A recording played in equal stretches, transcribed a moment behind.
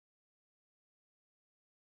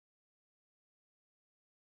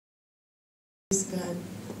Praise God.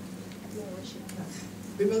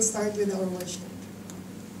 We will start with our worship.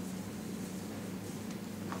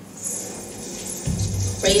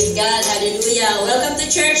 Praise God. Hallelujah. Welcome to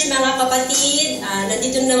church, mga kapatid.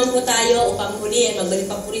 Nandito naman po tayo upang muli magbalik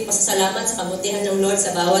papuri pasasalamat sa kabutihan ng Lord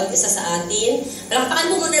sa bawat isa sa atin. Palakpakan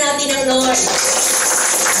po muna natin ang Lord. Psalm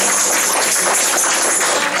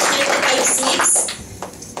 95:6.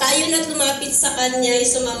 Tayo na lumapit sa Kanya ay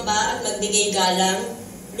sumamba at magbigay galang.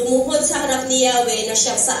 Lumuhod sa harap ni Yahweh na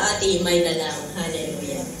siya sa atin may lalang.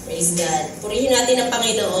 Hallelujah. Praise God. Purihin natin ang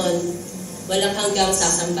Panginoon. Walang hanggang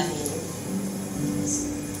sasambahin.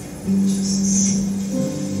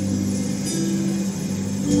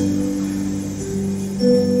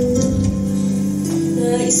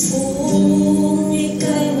 Nais kong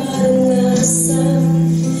ika'y maranasan,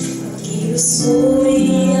 kilos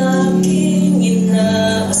mo'y aking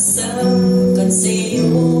inaasam, kat sa'yo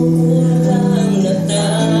ko lang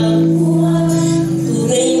natagpuan,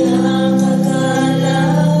 tunay na kagalakan.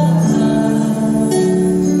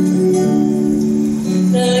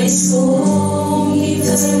 Nais kong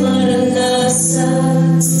ika'y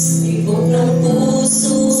maranasan, ibog ng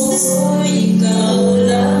puso ko'y ikaw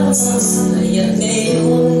lang, kaya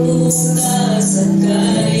ngayon bukas at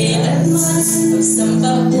kailanman,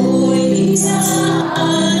 pagsamba ko'y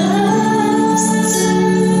inaalam.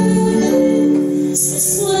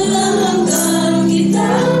 Walang hanggang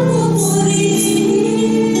kitang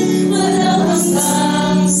pupurihin, walang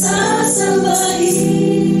hanggang sasambahin.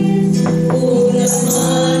 Kung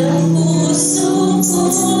naman ang puso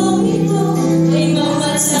kong ito ay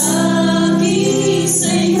mamalagi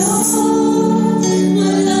sa'yo,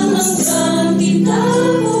 walang hanggang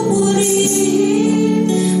kitang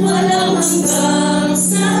pupurihin, walang hanggang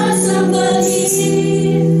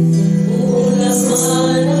sasambahin. Kung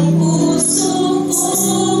naman ang puso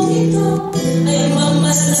kong ito ay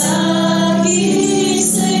mamalagi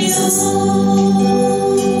sa'yo.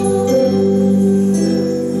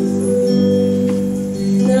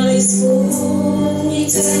 Nais kong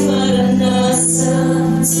ika'y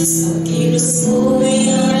maranasan, pagkilos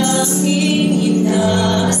mo'y aking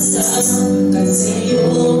inaasam, kat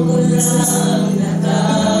sa'yo ko lang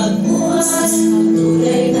natagpuan ang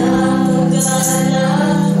tunay na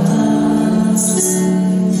kagalakan.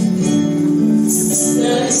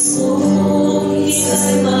 Nais kong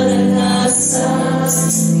ika'y maranasan,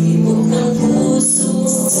 ibog ng puso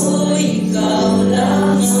ko'y ikaw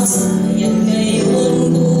lang, kaya't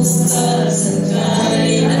ngayon bukas at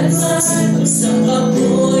kailanman, pagsamba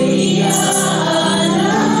ko'y iaalam.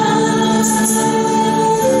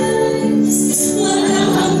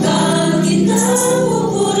 Walang hanggang kitang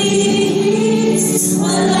pupurihin,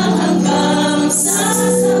 walang hanggang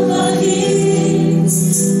sasambahin.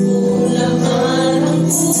 Kung laman ang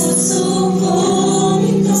puso kong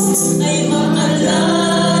ito ay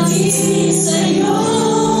mamalagi sa'yo,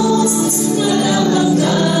 walang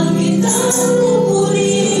hanggang kitang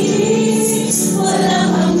pupurihin,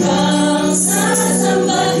 walang hanggang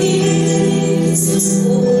sasambahin.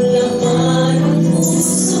 Kung laman ang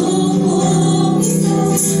puso kong ito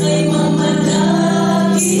ay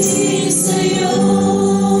mamalagi sa'yo.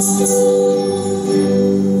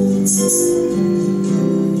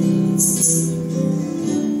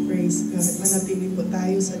 Praise God. Manatili po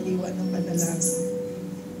tayo sa diwa ng panalangin.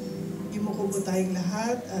 Imuko po tayong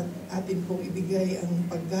lahat at atin pong ibigay ang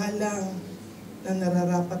paggalang na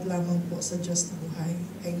nararapat lamang po sa Diyos na buhay.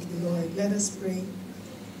 Thank you, Lord. Let us pray.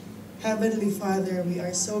 Heavenly Father, we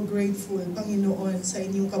are so grateful, Panginoon, sa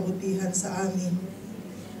inyong kabutihan sa amin,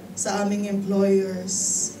 sa aming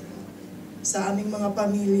employers, sa aming mga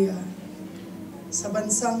pamilya, sa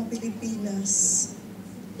bansang Pilipinas,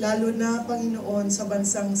 lalo na, Panginoon, sa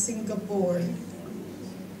bansang Singapore,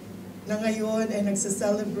 na ngayon ay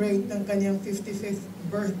nagsa-celebrate ng kanyang 55th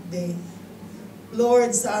birthday.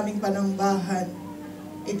 Lord, sa aming panambahan,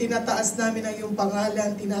 itinataas namin ang iyong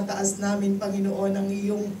pangalan, tinataas namin, Panginoon, ang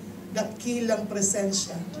iyong dakilang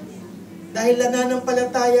presensya. Dahil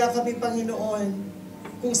nananampalataya kami, Panginoon,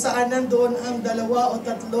 kung saan nandoon ang 2 o 3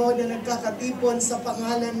 na nagkakatipon sa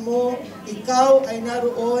pangalan mo, ikaw ay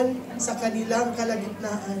naroon sa kanilang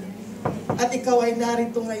kalagitnaan. At ikaw ay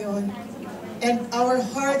narito ngayon. And our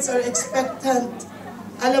hearts are expectant.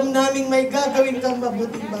 Alam naming may gagawin kang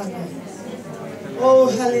mabuting bagay. Oh,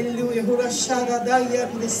 hallelujah. Hurashara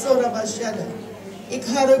dayan lisora basyada.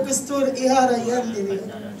 Ikharo kustur ihara yandiria.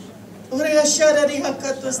 Hurashara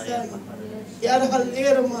rihakatus dari.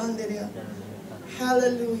 Yarhalero maandiria.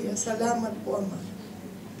 Hallelujah. Salamat po, Ama.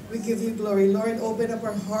 We give you glory. Lord, open up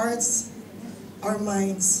our hearts, our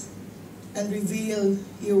minds, and reveal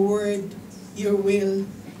your word, your will,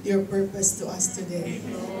 your purpose to us today.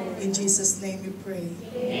 In Jesus' name we pray.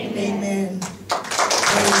 Amen.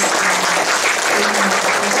 Praise God. Amen.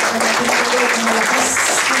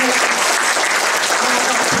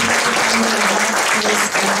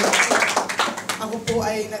 Ako po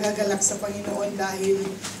ay nagagalak sa Panginoon dahil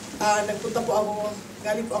nagpunta po ako,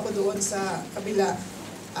 galing po ako doon sa kabila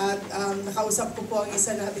at nakausap ko po ang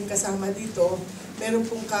isa nating kasama dito. Meron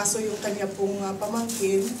pong kaso yung kanya pong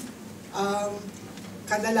pamangkin.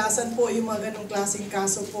 Kadalasan po yung mga ganong klaseng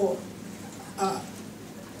kaso po,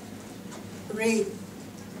 rape,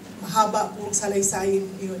 mahaba pong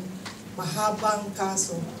salaysayin yun. Mahabang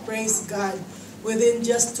kaso. Praise God. Within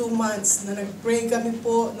just 2 months na nag-pray kami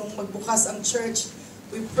po nung magbukas ang church,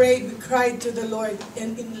 we prayed, we cried to the Lord,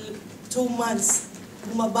 and in 2 months,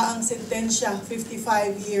 bumaba ang sentensya,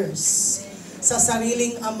 55 years, sa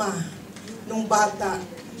sariling ama nung bata.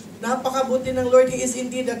 Napakabuti ng Lord, He is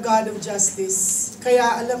indeed a God of justice.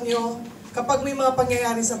 Kaya alam nyo, kapag may mga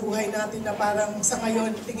pangyayari sa buhay natin na parang sa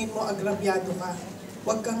ngayon, tingin mo agrabyado ka,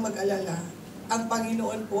 huwag kang mag-alala. Ang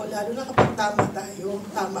Panginoon po, lalo na kapag tama tayo,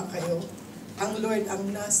 tama kayo, ang Lord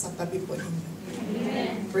ang nasa tabi po ninyo.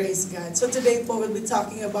 Amen. Praise God. So today po, we'll be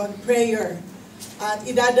talking about prayer. At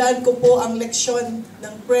idadaan ko po ang leksyon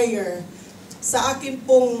ng prayer sa akin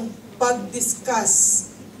pong pag-discuss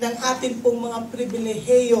ng atin pong mga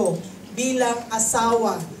pribilehiyo bilang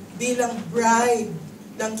asawa, bilang bride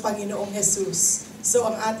ng Panginoong Jesus. So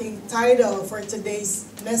ang ating title for today's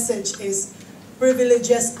message is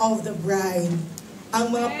Privileges of the Bride. Ang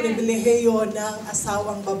mga pribilehiyo ng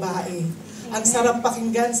asawang babae. Ang sarap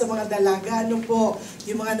pakinggan sa mga dalaga, ano po,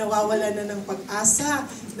 yung mga nawawalan na ng pag-asa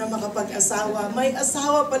na makapag-asawa. May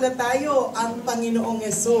asawa pala tayo, ang Panginoong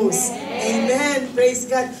Jesus. Amen. Praise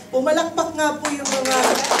God. Pumalakpak nga po yung mga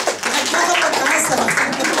nakapag-asa.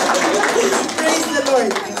 Praise the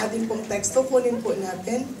Lord. Ang ating pong teksto, kunin po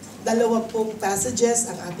natin. 2 pong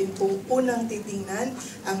passages, ang ating pong unang titingnan,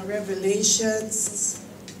 ang Revelations,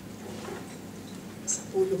 sa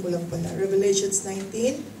ulo ko lang pala, Revelations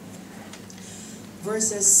 19,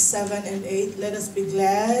 verses 7 and 8, let us be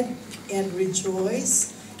glad and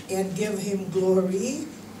rejoice and give Him glory,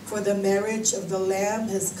 for the marriage of the Lamb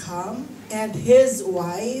has come, and His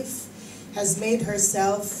wife has made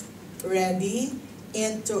herself ready,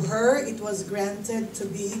 and to her it was granted to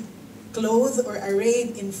be clothed or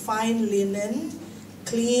arrayed in fine linen,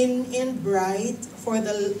 clean and bright, for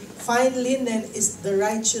the fine linen is the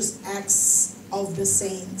righteous acts of the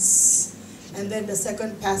saints. And then the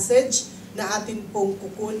second passage na atin pong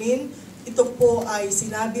kukunin, ito po ay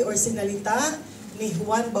sinabi or sinalita ni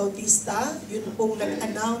Juan Bautista, yun pong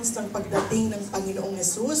nag-announce ng pagdating ng Panginoong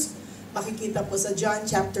Jesus. Makikita po sa John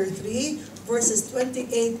chapter 3, verses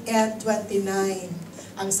 28 and 29.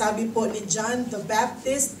 Ang sabi po ni John the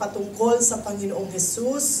Baptist patungkol sa Panginoong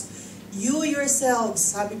Jesus, you yourselves,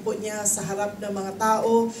 sabi po niya sa harap ng mga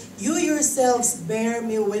tao, you yourselves bear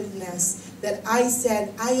me witness that I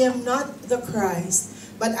said, I am not the Christ,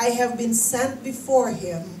 but I have been sent before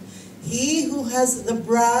Him. He who has the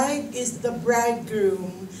bride is the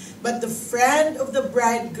bridegroom, but the friend of the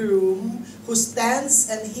bridegroom who stands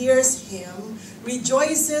and hears him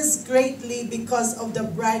rejoices greatly because of the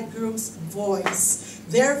bridegroom's voice.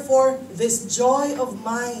 Therefore, this joy of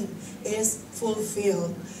mine is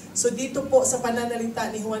fulfilled. So dito po sa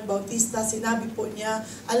pananalita ni Juan Bautista, sinabi po niya,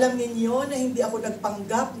 alam ninyo na hindi ako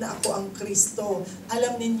nagpanggap na ako ang Kristo.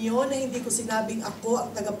 Alam ninyo na hindi ko sinabing ako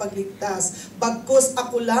ang tagapagligtas. Bagkus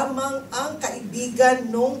ako lamang ang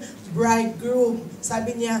kaibigan nung bridegroom.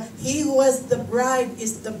 Sabi niya, he who has the bride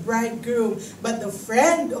is the bridegroom, but the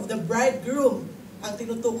friend of the bridegroom, ang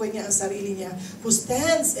tinutukoy niya ang sarili niya, who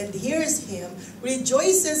stands and hears him,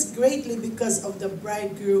 rejoices greatly because of the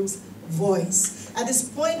bridegroom's voice. At this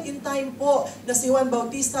point in time po na si Juan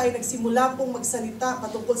Bautista ay nagsimula pong magsalita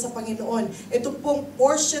patungkol sa Panginoon. Ito pong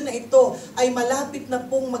portion na ito ay malapit na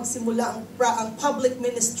pong magsimula ang public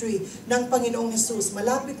ministry ng Panginoong Jesus.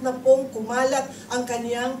 Malapit na pong kumalat ang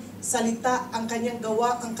kanyang salita, ang kanyang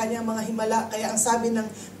gawa, ang kanyang mga himala. Kaya ang sabi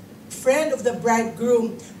ng friend of the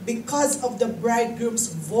bridegroom, because of the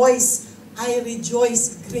bridegroom's voice, I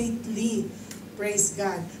rejoice greatly. Praise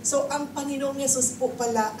God. So, ang Panginoong Yesus po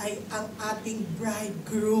pala ay ang ating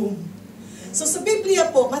bridegroom. So, sa Biblia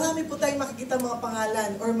po, marami po tayong makikita mga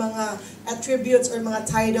pangalan or mga attributes or mga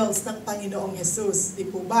titles ng Panginoong Yesus. Di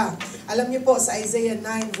po ba? Alam niyo po, sa Isaiah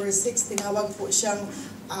 9 verse 6, tinawag po siyang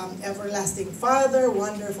Everlasting Father,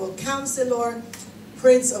 Wonderful Counselor,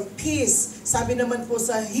 Prince of Peace. Sabi naman po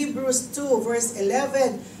sa Hebrews 2 verse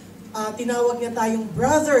 11, tinawag niya tayong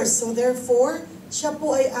brothers. So, therefore, siya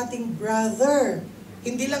po ay ating brother.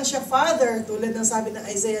 Hindi lang siya father, tulad ng sabi ng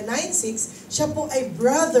Isaiah 9:6, siya po ay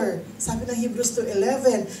brother, sabi ng Hebrews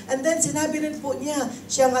 2:11. And then sinabi rin po niya,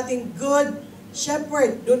 siya ang ating good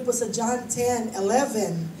shepherd, doon po sa John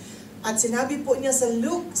 10:11. At sinabi po niya sa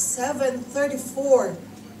Luke 7:34,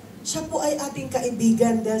 siya po ay ating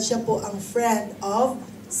kaibigan dahil siya po ang friend of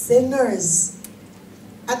sinners.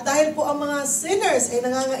 At dahil po ang mga sinners ay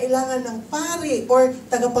nangangailangan ng pari or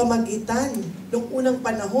tagapamagitan noong unang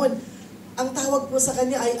panahon, ang tawag po sa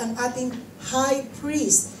kanya ay ang ating high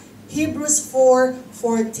priest. Hebrews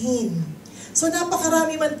 4:14. So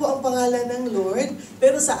napakarami man po ang pangalan ng Lord,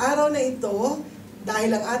 pero sa araw na ito,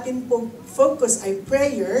 dahil ang ating pong focus ay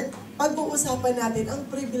prayer, pag-uusapan natin ang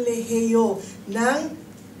pribilehiyo ng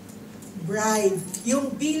bride.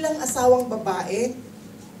 Yung bilang asawang babae,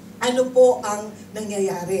 ano po ang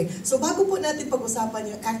nangyayari. So bago po natin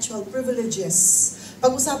pag-usapan yung actual privileges,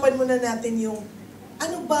 pag-usapan muna natin yung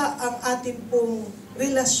ano ba ang ating pong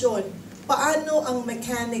relasyon? Paano ang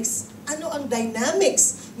mechanics? Ano ang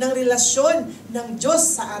dynamics ng relasyon ng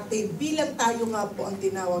Diyos sa atin bilang tayo nga po ang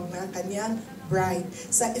tinawag na kanyang bride?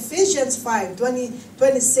 Sa Ephesians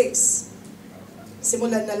 5:26,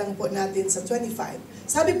 simulan na lang po natin sa 25.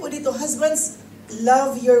 Sabi po dito, husbands,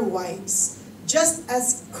 love your wives, just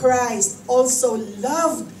as Christ also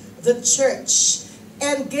loved the church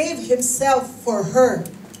and gave himself for her.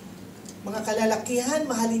 Mga kalalakihan,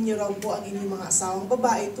 mahalin niyo raw po ang inyong mga asawang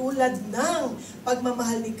babae tulad ng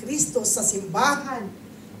pagmamahal ni Kristo sa simbahan.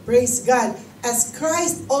 Praise God. As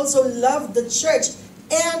Christ also loved the church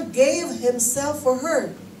and gave himself for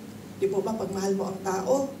her. Di po ba, pagmahal mo ang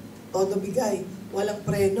tao, todo bigay, walang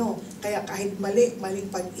preno. Kaya kahit maling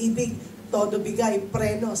pag-ibig, todo bigay,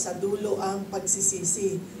 preno, sa dulo ang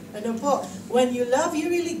pagsisisi. Ano po? When you love,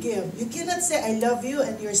 you really give. You cannot say, I love you,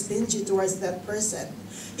 and you're stingy towards that person.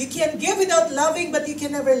 You can give without loving, but you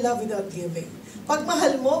can never love without giving. Pag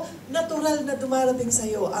mahal mo, natural na dumarating sa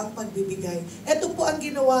iyo ang pagbibigay. Ito po ang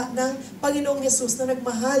ginawa ng Panginoong Hesus na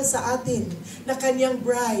nagmahal sa atin, na kanyang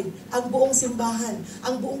bride, ang buong simbahan,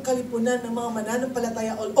 ang buong kalipunan ng mga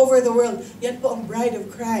mananampalataya all over the world. Yan po ang bride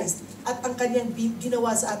of Christ. At ang kanyang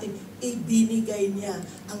ginawa sa atin, ibinigay niya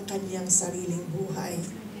ang kanyang sariling buhay.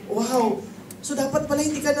 Wow! So dapat pala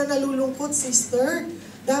hindi ka na nalulungkot, sister.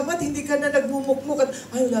 Dapat hindi ka na nagmumukmuk at,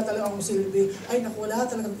 ay, wala talaga akong silbi. Ay, naku, wala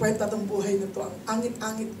talagang kwenta tong buhay na to. Ang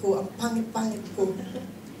angit-angit ko, ang pangit-pangit ko.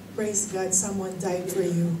 Praise God, someone died for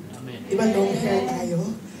you. Amen. Diba long hair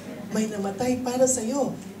tayo? May namatay para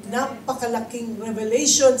sa'yo. Napakalaking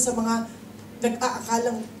revelation sa mga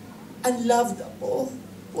nag-aakalang unloved ako.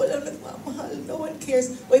 Walang nagmamahal. No one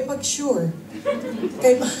cares. Way pag sure.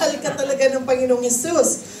 Kay mahal ka talaga ng Panginoong Hesus.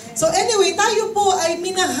 So anyway, tayo po ay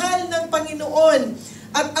minahal ng Panginoon.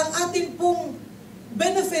 At ang ating pong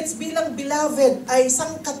benefits bilang beloved ay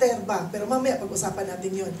sangkaterba. Pero mamaya pag-usapan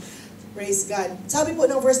natin yun. Praise God. Sabi po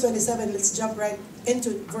ng verse 27, let's jump right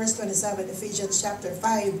into verse 27, Ephesians chapter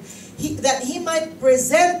 5. That he might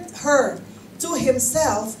present her to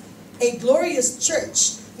himself a glorious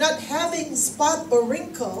church, not having spot or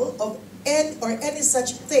wrinkle or any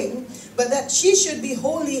such thing, but that she should be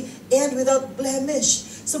holy and without blemish.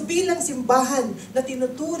 So bilang simbahan na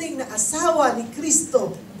tinuturing na asawa ni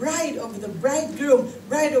Kristo, bride of the bridegroom,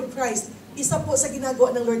 bride of Christ, isa po sa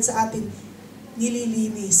ginagawa ng Lord sa atin,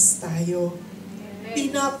 nililinis tayo.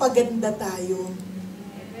 Pinapaganda tayo.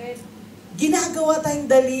 Ginagawa tayong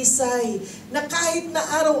dalisay na kahit na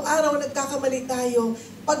araw-araw nagkakamali tayo,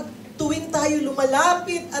 pag tuwing tayo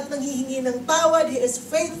lumalapit at nanghihingi ng tawad, He is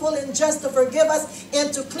faithful and just to forgive us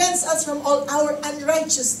and to cleanse us from all our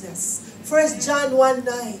unrighteousness. 1 John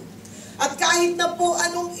 1:9. At kahit na po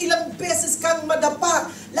anong ilang beses kang madapa,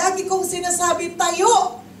 lagi kong sinasabi,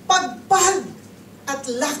 tayo, pagpag at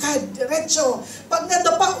lakad, diretso. Pag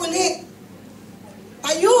nadapa uli,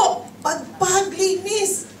 tayo, pagpag,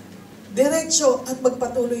 linis, diretso at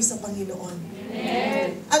magpatuloy sa Panginoon. Amen.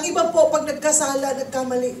 Ang iba po, pag nagkasala,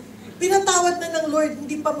 nagkamali, pinatawad na ng Lord,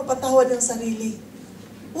 hindi pa mapatawad ang sarili.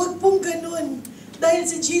 Huwag pong ganun. Dahil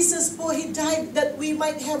si Jesus po, He died that we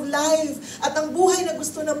might have life. At ang buhay na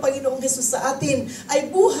gusto ng Panginoong Hesus sa atin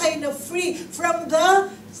ay buhay na free from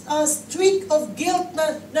the streak of guilt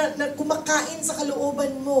na kumakain sa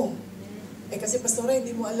kalooban mo. Kasi pastora,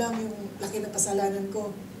 hindi mo alam yung laki ng kasalanan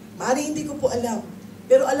ko. Maaaring hindi ko po alam.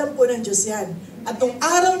 Pero alam po ng Diyos yan. At nung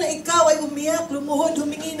araw na ikaw ay umiyak, lumuhod,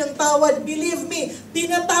 humingi ng tawad, believe me,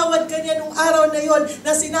 pinatawad ka niya nung araw na yon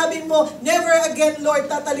na sinabi mo, never again,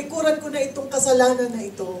 Lord, tatalikuran ko na itong kasalanan na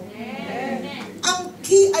ito. Amen. Ang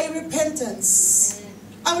key ay repentance.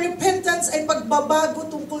 Ang repentance ay pagbabago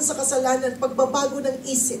tungkol sa kasalanan, pagbabago ng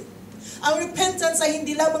isip. Ang repentance ay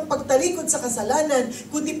hindi lamang pagtalikod sa kasalanan,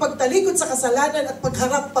 kundi pagtalikod sa kasalanan at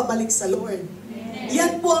pagharap pabalik sa Lord.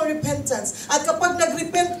 Yan po ang repentance. At kapag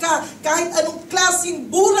nag-repent ka, kahit anong klaseng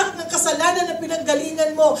burak ng kasalanan na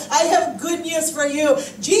pinanggalingan mo, I have good news for you.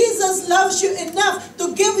 Jesus loves you enough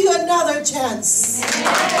to give you another chance.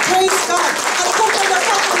 Praise God. At kung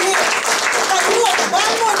pagkakot ulit, tayo,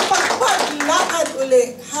 bangon, pagpaglakad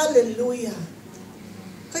uli. Hallelujah.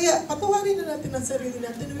 Kaya patawarin na natin ang sarili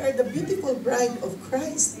natin. We are the beautiful bride of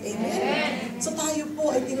Christ. Amen? So tayo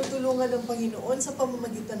po ay tinutulungan ng Panginoon sa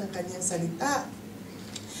pamamagitan ng kanyang salita.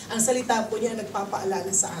 Ang salita po niya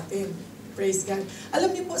nagpapaalala sa atin. Praise God.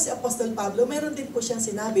 Alam niyo po si Apostle Pablo, meron din po siyang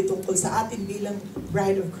sinabi tungkol sa atin bilang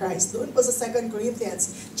bride of Christ. Doon po sa 2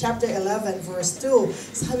 Corinthians chapter 11 verse 2,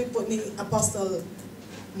 sabi po ni Apostle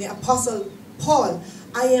Paul,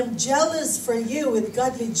 I am jealous for you with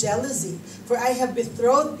godly jealousy, for I have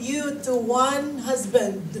betrothed you to one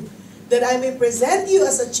husband, that I may present you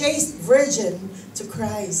as a chaste virgin to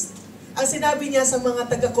Christ. Ang sinabi niya sa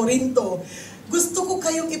mga taga-Korinto, gusto ko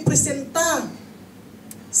kayong ipresenta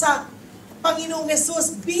sa Panginoong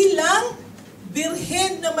Hesus bilang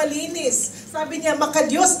birhen na malinis. Sabi niya,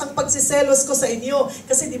 makadiyos ang pagsiselos ko sa inyo.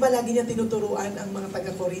 Kasi di ba lagi niya tinuturuan ang mga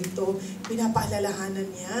taga-Korinto, pinapaalalahanan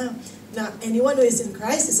niya na anyone who is in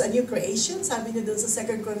Christ is a new creation. Sabi niya doon sa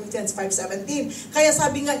 2 Corinthians 5:17. Kaya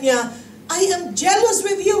sabi nga niya, I am jealous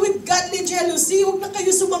with you with godly jealousy. Huwag na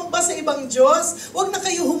kayo sumamba sa ibang Diyos. Huwag na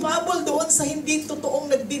kayo humabol doon sa hindi totoong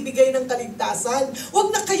nagbibigay ng kaligtasan.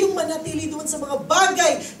 Huwag na kayong manatili doon sa mga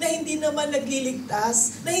bagay na hindi naman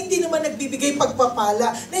nagliligtas, na hindi naman nagbibigay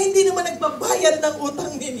pagpapala, na hindi naman nagbabayad ng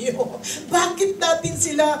utang ninyo. Bakit natin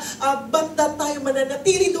sila, banda tayo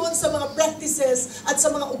mananatili doon sa mga practices at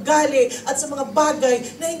sa mga ugali at sa mga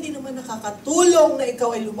bagay na hindi naman nakakatulong na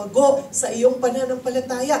ikaw ay lumago sa iyong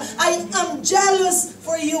pananampalataya. I'm jealous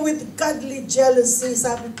for you with godly jealousy,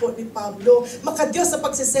 sabi po ni Pablo. Makadiyos sa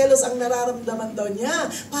pagsiselos ang nararamdaman daw niya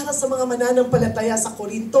para sa mga mananampalataya sa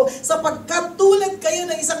Korinto. Sapagkat tulad kayo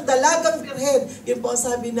ng isang dalagang birhen, yun po ang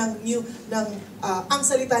sabi ng ang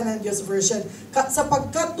salita ng Diyos version.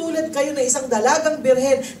 Sapagkat tulad kayo ng isang dalagang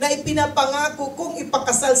birhen na ipinapangako kung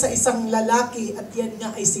ipakasal sa isang lalaki, at yan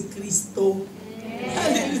nga ay si Kristo.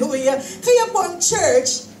 Hallelujah. Kaya po ang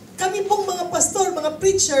church, kami pong mga pastor, mga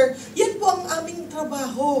preacher, yan po ang aming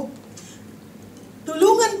trabaho.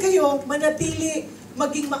 Tulungan kayo manatili,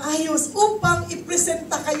 maging maayos upang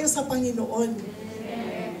ipresenta kayo sa Panginoon.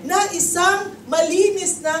 Na isang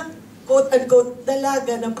malinis na, quote-unquote,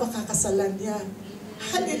 dalaga ng pakakasalan niya.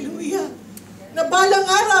 Hallelujah! Na balang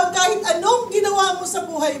araw, kahit anong ginawa mo sa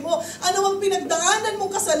buhay mo, anong pinagdaanan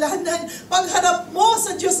mong kasalanan, pagharap mo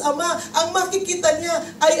sa Diyos Ama, ang makikita niya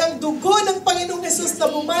ay ang dugo ng Panginoong Hesus na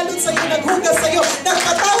bumalot sa iyo, naghugas sa iyo,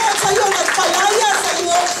 nagpatawad sa iyo, nagpalaya sa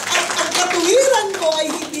iyo, at ang katuwiran mo ay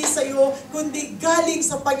hindi sa iyo, kundi galing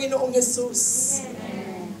sa Panginoong Hesus.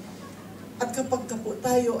 At kapag po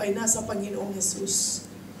tayo ay nasa Panginoong Hesus,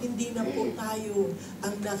 hindi na po tayo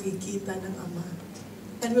ang nakikita ng Ama.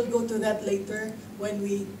 And we'll go to that later when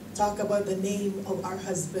we talk about the name of our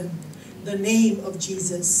husband, the name of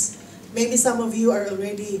Jesus. Maybe some of you are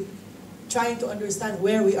already trying to understand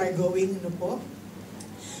where we are going. Ano po?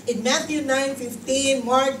 In Matthew 9:15,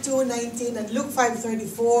 Mark 2:19, and Luke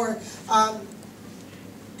 5:34,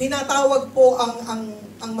 tinatawag po ang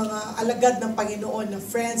mga alagad ng Panginoon na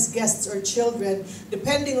friends, guests, or children,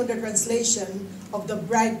 depending on the translation of the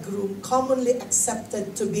bridegroom, commonly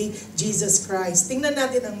accepted to be Jesus Christ. Tingnan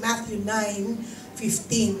natin ang Matthew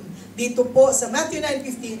 9:15. Dito po sa Matthew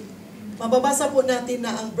 9:15, mababasa po natin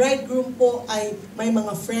na ang bridegroom po ay may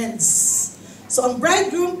mga friends. So ang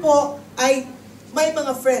bridegroom po ay may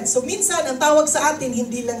mga friends. So minsan ang tawag sa atin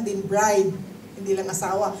hindi lang din bride, hindi lang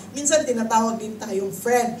asawa. Minsan tinatawag din tayong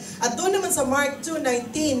friend. At doon naman sa Mark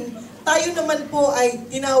 2:19, tayo naman po ay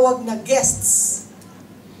tinawag na guests.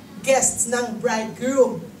 Guests ng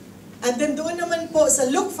bridegroom. And then doon naman po sa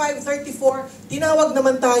Luke 5:34, tinawag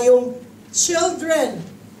naman tayong children.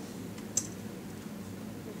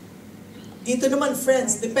 Dito naman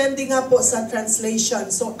friends, depende nga po sa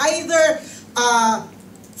translation. So either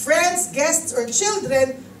friends, guests, or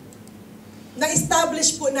children,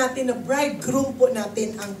 na-establish po natin na bridegroom po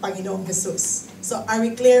natin ang Panginoong Jesus. So, are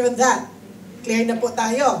we clear on that? Clear na po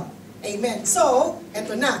tayo? Amen. So,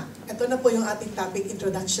 eto na. Ito na po yung ating topic.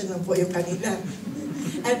 Introduction lang po yung kanina.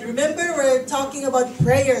 And remember, we're talking about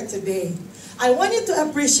prayer today. I want you to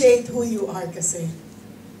appreciate who you are kasi.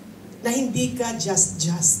 Na hindi ka just.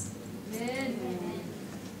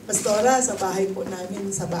 Pastora, sa bahay po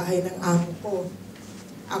namin, sa bahay ng amo ko,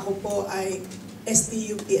 ako po ay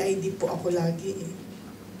STUPID po ako lagi eh.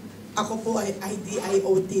 Ako po ay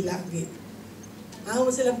IDIOT lagi. Ayaw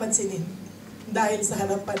mo silang pansinin. Dahil sa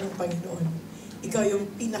harapan ng Panginoon, ikaw yung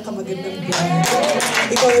pinakamagandang bride.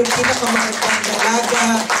 Ikaw yung pinakamagandang dalaga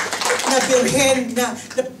na birhen na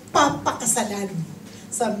papakasalan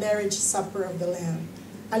sa marriage supper of the Lamb.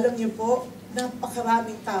 Alam niyo po,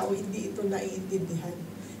 napakaraming tao hindi ito naiintindihan.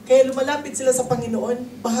 Kaya lumalapit sila sa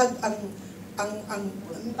Panginoon, bahag ang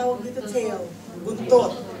tawag dito, tail,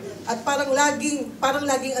 buntot. At parang laging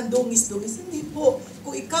ang dungis-dungis. Hindi po.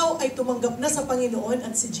 Kung ikaw ay tumanggap na sa Panginoon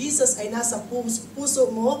at si Jesus ay nasa puso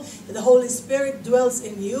mo, and the Holy Spirit dwells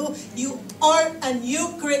in you, you are a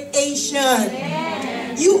new creation.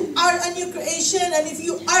 You are a new creation. And if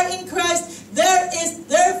you are in Christ, there is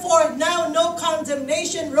therefore now no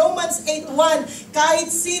condemnation. Romans 8:1. Kahit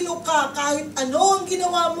sino ka, kahit ano ang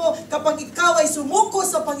ginawa mo, kapag ikaw ay sumuko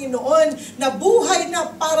sa Panginoon, na buhay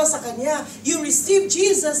na para sa Kanya, you receive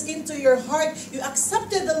Jesus into your heart, you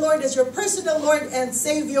accepted the Lord as your personal Lord and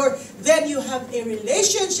Savior, then you have a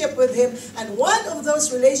relationship with Him. And one of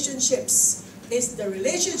those relationships is the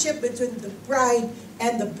relationship between the bride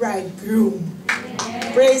and the bridegroom.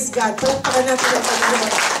 Praise God. Palakpakan natin ang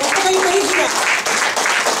Panginoon. Huwag kayo mahihiya.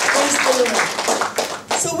 Praise the Lord.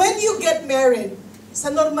 So when you get married, sa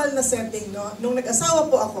normal na setting, no? Nung nag-asawa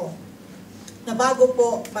po ako, nabago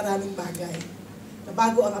po maraming bagay.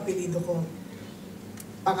 Nabago ang apelido ko.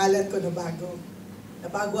 Pangalan ko nabago.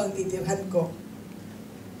 Nabago ang titirhan ko.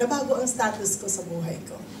 Nabago ang status ko sa buhay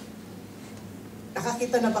ko.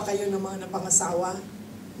 Nakakita na ba kayo ng mga napangasawa,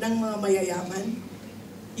 ng mga mayayaman?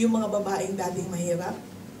 Yung mga babaeng dating mahirap?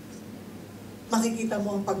 Makikita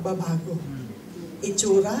mo ang pagbabago.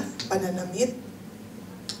 Itsura, pananamit,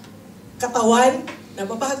 katawan,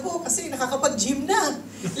 nababago kasi nakakapag-gym na.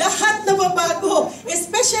 Lahat nababago.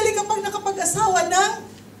 Especially kapag nakapag-asawa ng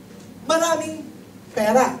maraming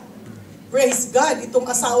pera. Praise God, itong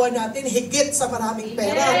asawa natin higit sa maraming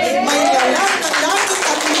pera. May lalang ng langit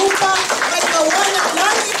at lupa, may gawa ng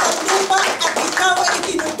langit at lupa, at ikaw ay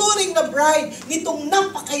itinuturing na bride nitong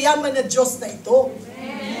napakayaman na Diyos na ito.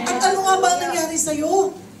 At ano nga ba ang nangyari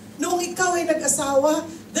sa'yo? Noong ikaw ay nag-asawa,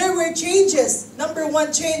 there were changes. Number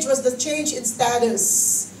one change was the change in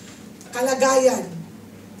status. Kalagayan.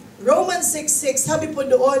 Romans 6:6, sabi po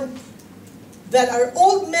doon, that our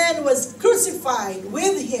old man was crucified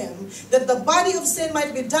with Him, that the body of sin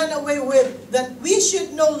might be done away with, that we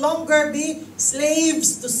should no longer be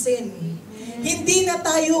slaves to sin. Hindi na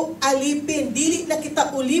tayo alipin, dili na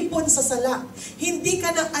kita ulipon sa sala. Hindi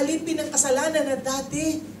ka na alipin ng kasalanan na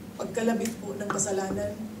dati, pagkalabit po ng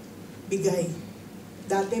kasalanan, bigay.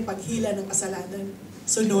 Dati, paghila ng kasalanan,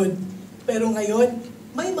 sunod. Pero ngayon,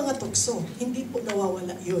 may mga tukso, hindi po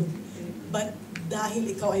nawawala yun. But dahil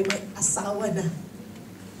ikaw ay may asawa na,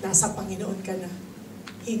 nasa Panginoon ka na,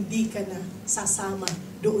 hindi ka na sasama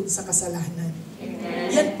doon sa kasalanan.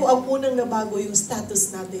 Yan po ang unang nabago yung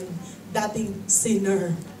status natin. Dating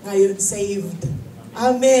sinner, ngayon saved.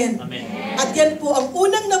 Amen. Amen. At yan po ang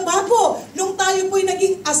unang nabago nung tayo po'y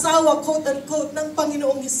naging asawa, quote-unquote, ng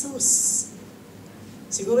Panginoong Hesus.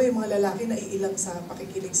 Siguro yung mga lalaki na iilang sa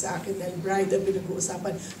pakikinig sa akin dahil bride ang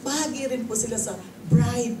pinag-uusapan. Bahagi rin po sila sa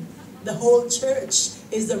bride. The whole church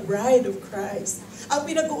is the bride of Christ. Ang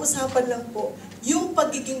pinag-uusapan lang po, yung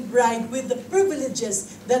pagiging bride with the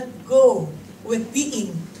privileges that go with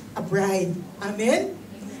being a bride. Amen?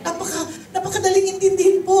 Napakadaling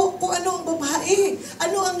intindihin po kung ano ang babae.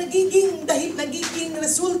 Ano ang nagiging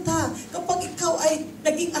resulta kapag ikaw ay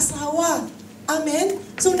naging asawa. Amen?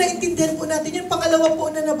 So naintindihan po natin yung pangalawa po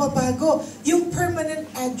na nababago, yung permanent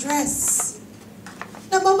address.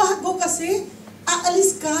 Nababago kasi,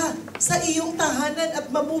 aalis ka sa iyong tahanan at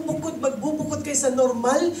magbubukod kayo sa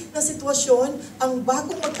normal na sitwasyon, ang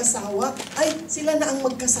bagong mag-asawa ay sila na ang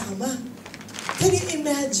magkasama. Can you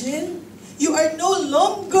imagine? You are no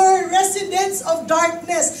longer residents of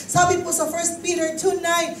darkness. Sabi po sa 1 Peter 2:9,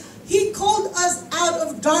 He called us out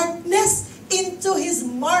of darkness into His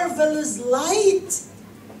marvelous light.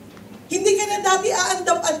 Hindi ka na dati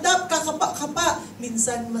aandap-andap, kakapa-kapa.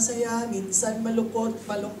 Minsan masaya, minsan malungkot,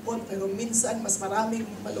 pero minsan mas maraming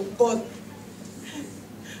malungkot.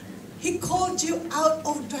 He called you out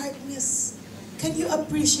of darkness. Can you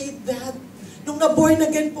appreciate that? Nung na-born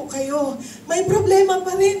again po kayo, may problema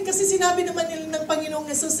pa rin. Kasi sinabi naman nila ng Panginoong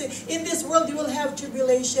Jesus, in this world you will have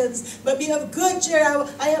tribulations, but be of good cheer,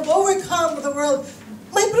 I have overcome the world.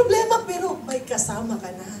 May problema pero may kasama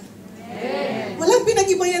ka na. Walang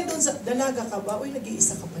pinag-iba yan doon sa dalaga ka ba? Uy,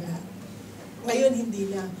 nag-iisa ka pala. Ngayon,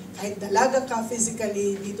 hindi na. Kahit dalaga ka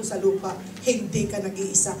physically dito sa lupa, hindi ka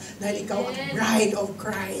nag-iisa. Dahil ikaw ang bride of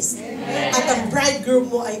Christ. At ang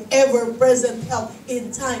bridegroom mo ay ever-present help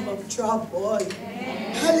in time of trouble.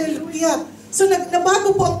 Hallelujah! So,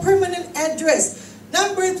 nabago po ang permanent address.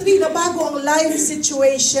 Number 3, nabago ang life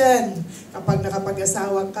situation. Kapag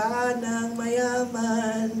nakapag-asawa ka ng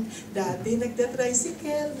mayaman, dati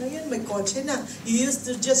nagte-tricycle, ngayon may kotse na. You used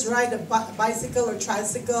to just ride a bicycle or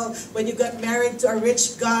tricycle. When you got married to a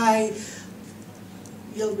rich guy,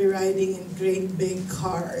 you'll be riding in great big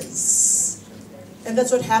cars. And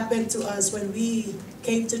that's what happened to us when we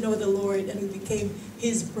came to know the Lord and we became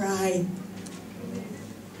His bride.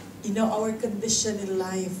 You know, our condition in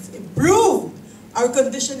life improved. Our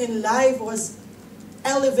condition in life was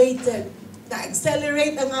elevated.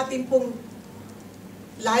 Na-accelerate ang ating pong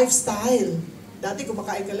lifestyle. Dati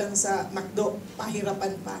kumakain ka lang sa McDo,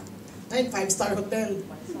 pahirapan pa. Ngayon, 5-star hotel.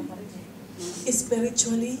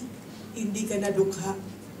 Spiritually, hindi ka nadukha.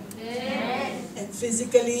 And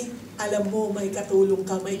physically, alam mo, may katulong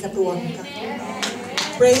ka, may katuwang ka.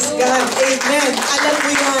 Praise God. Amen. Alam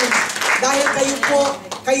mo yan. Dahil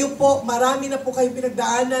kayo po, marami na po kayo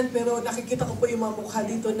pinagdaanan, pero nakikita ko po yung mga mukha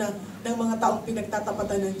dito ng mga taong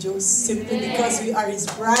pinagtatapatan ng Diyos. Simply because we are His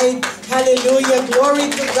bride. Hallelujah. Glory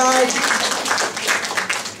to God.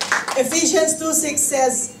 Ephesians 2:6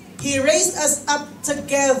 says, He raised us up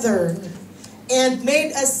together and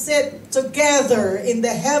made us sit together in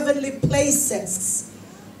the heavenly places.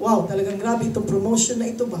 Wow, talagang grabe itong promotion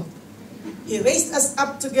na ito ba? He raised us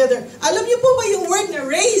up together. Alam niyo po ba yung word na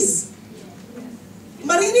raise?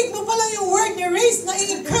 Marinig mo pa lang yung word na raise, na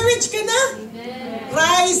i-encourage ka na.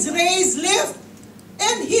 Rise, raise, lift.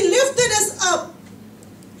 And He lifted us up.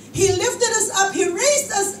 He lifted us up. He raised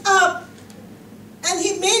us up. And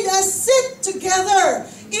He made us sit together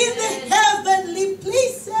in the heavenly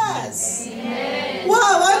places.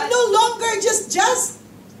 Wow, I'm no longer just.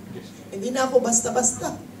 Hindi na ako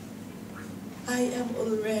basta-basta. I am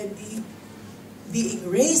already being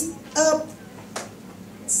raised up,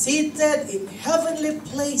 seated in heavenly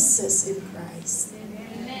places in Christ.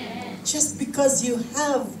 Amen. Just because you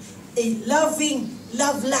have a loving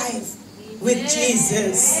love life with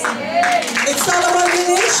Jesus. Amen. It's all about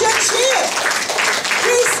relationship.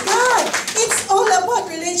 Praise God. It's all about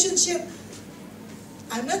relationship.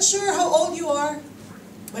 I'm not sure how old you are,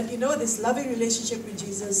 but you know this loving relationship with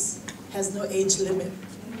Jesus has no age limit.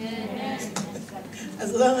 Amen.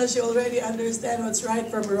 As long as you already understand what's right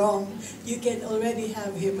from wrong, you can already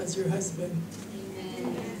have Him as your husband.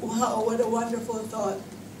 Amen. Wow, what a wonderful thought.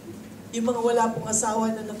 Yung mga wala pong asawa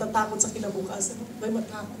na natatakot sa kinabukasan, may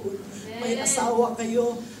matakot. May asawa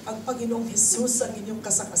kayo, ang Panginoong Jesus ang inyong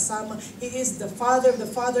kasakasama. He is the father of the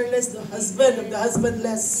fatherless, the husband of the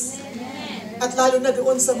husbandless. At lalo na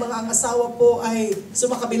doon sa mga ang asawa po ay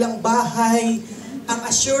sumakabilang bahay, ang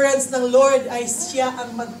assurance ng Lord ay siya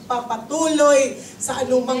ang magpapatuloy sa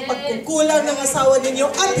anumang pagkukulang ng asawa ninyo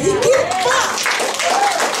at higit pa!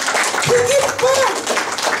 Higit pa!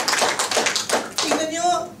 Tingnan nyo,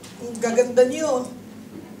 ang gaganda nyo.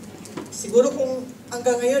 Siguro kung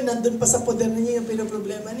hanggang ngayon nandun pa sa poder ninyo yung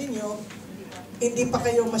pinoproblema ninyo, hindi pa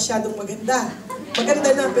kayo masyadong maganda.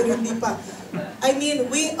 Maganda na pero hindi pa. I mean,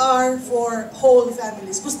 we are for whole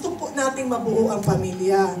families. Gusto po nating mabuo ang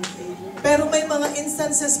pamilya. Pero may mga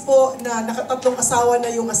instances po na nakatatlong asawa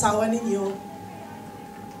na yung asawa ninyo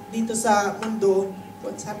dito sa mundo.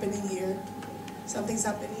 What's happening here? Something's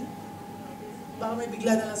happening? Baka may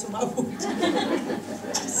bigla na lang sumabog.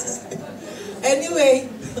 Anyway,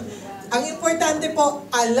 ang importante po,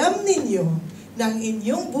 alam ninyo na ang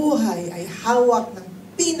inyong buhay ay hawak ng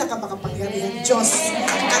pinakamakapangyarihang Diyos.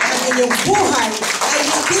 At ang inyong buhay ay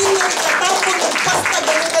hindi nyo tatapon ng basta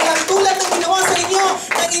gano'n na lang tulad ng ginawa sa inyo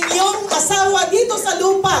ng inyong asawa dito sa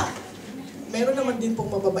lupa. Meron naman din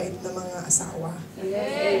pong mababait na mga asawa.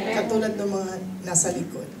 Katulad ng mga nasa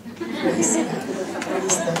likod. Praise God.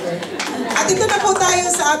 Praise the Lord. At ito na po tayo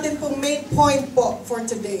sa atin pong main point po for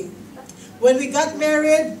today. When we got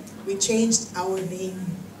married, we changed our name.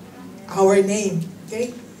 Our name.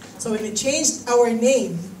 Okay? So when we changed our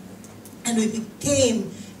name and we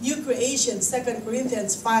became new creation, 2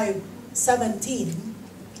 Corinthians 5:17,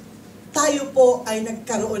 tayo po ay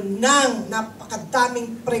nagkaroon ng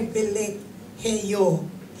napakadaming pribilehiyo.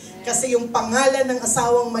 Kasi yung pangalan ng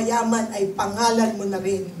asawang mayaman ay pangalan mo na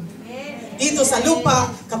rin. Dito sa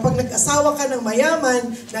lupa, kapag nag-asawa ka ng mayaman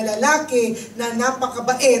na lalaki na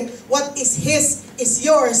napakabait, what is his is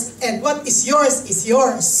yours, and what is yours is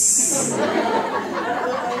yours.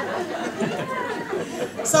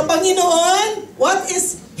 Sa Panginoon, what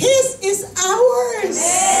is His is ours.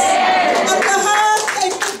 Ang lahat ay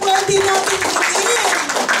pwede natin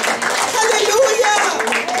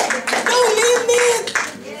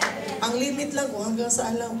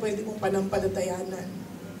pananampalatayanan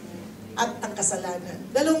at ang kasalanan.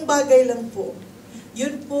 Dalawang bagay lang po.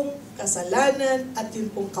 Yun pong kasalanan at yun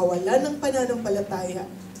pong kawalan ng pananampalataya.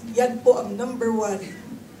 Yan po ang number one.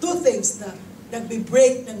 Two things na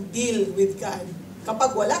nagbe-break ng deal with God.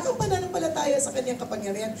 Kapag wala kang pananampalataya sa kanyang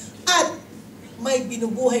kapangyarihan at may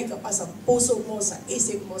binubuhay ka pa sa puso mo, sa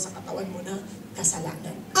isip mo, sa katawan mo na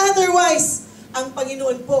kasalanan. Otherwise, ang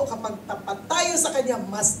Panginoon po, kapag tapat tayo sa Kanya,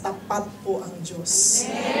 mas tapat po ang Diyos.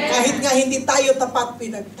 Amen. Kahit nga hindi tayo tapat,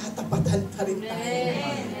 pinagtatapatan pa rin tayo.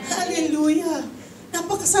 Amen. Hallelujah!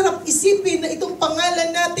 Napakasarap isipin na itong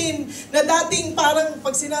pangalan natin na dating parang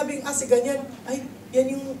pag sinabing, si ganyan, ay,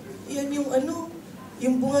 yan yung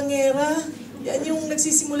yung bungangera, yan yung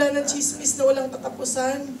nagsisimula ng chismis na walang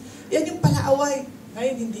katapusan, yan yung palaaway.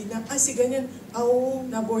 Ngayon, hindi na, si ganyan,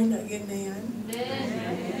 na-born again na yan.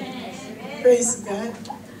 Praise God.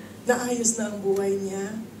 Naayos na ang buhay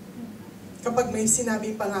niya. Kapag may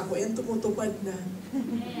sinabing pangako, yan tumutupad na.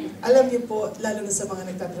 Alam niyo po, lalo na sa mga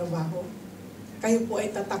nagtatrabaho, kayo po ay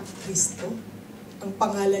tatak Kristo. Ang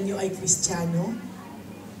pangalan niyo ay Kristiyano.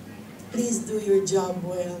 Please do your job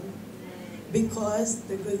well. Because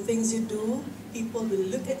the good things you do, people will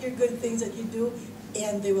look at your good things that you do,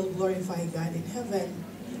 and they will glorify God in heaven.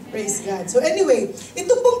 Praise God. So anyway,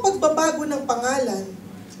 ito pong pagbabago ng pangalan,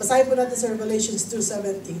 basahin po natin sa Revelations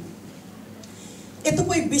 2:17. Ito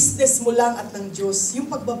po'y business mo lang at ng Diyos,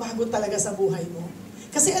 yung pagbabago talaga sa buhay mo.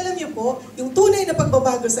 Kasi alam niyo po, yung tunay na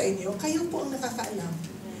pagbabago sa inyo, kayo po ang nakakaalam.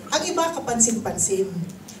 Ang iba kapansin-pansin.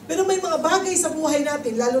 Pero may mga bagay sa buhay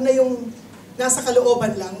natin, lalo na yung nasa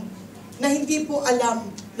kalooban lang, na hindi po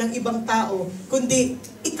alam ng ibang tao, kundi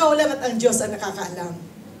ikaw lang at ang Diyos ang nakakaalam.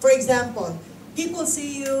 For example, people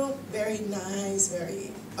see you very nice,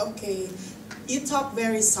 very okay. You talk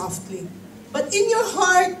very softly. But in your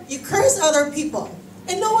heart, you curse other people.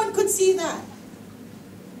 And no one could see that.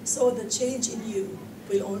 So the change in you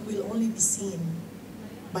will only be seen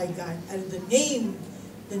by God. And the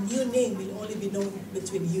new name will only be known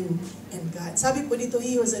between you and God. Sabi po dito,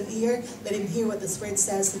 he who has an ear, let him hear what the Spirit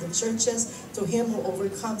says to the churches. To him who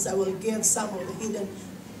overcomes, I will give some of the hidden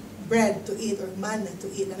bread to eat, or manna to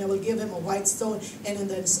eat, and I will give him a white stone, and on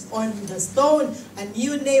the stone a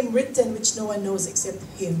new name written which no one knows except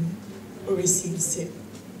him who receives it.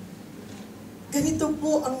 Ganito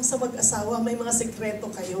po ang sa mag-asawa, may mga sekreto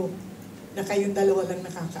kayo na kayong dalawa lang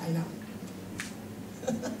nakakaalam.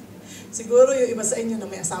 Siguro yung iba sa inyo na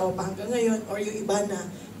may asawa pa hanggang ngayon, or yung iba na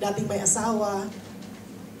dating may asawa,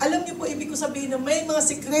 alam niyo po, ibig ko sabihin na may mga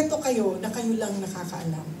sekreto kayo na kayo lang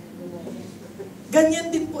nakakaalam.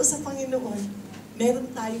 Ganyan din po sa Panginoon.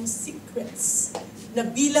 Meron tayong secrets na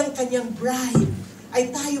bilang kanyang bride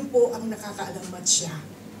ay tayo po ang nakakaalam at siya.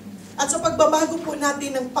 At sa pagbabago po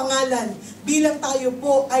natin ng pangalan, bilang tayo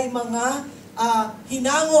po ay mga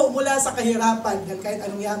hinango mula sa kahirapan. Kahit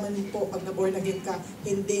anong yaman po, pag na-born again ka,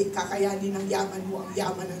 hindi kakayanin ng yaman mo ang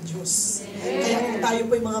yaman ng Diyos. Kaya kung tayo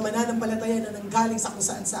po ay mga mananampalataya na nanggaling sa kung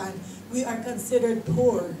saan-saan, we are considered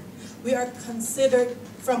poor. We are considered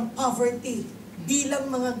from poverty. Bilang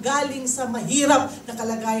mga galing sa mahirap na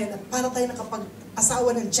kalagayan at para tayo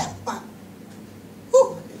nakapag-asawa ng jackpot.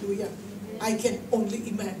 Hallelujah. I can only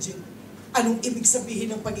imagine anong ibig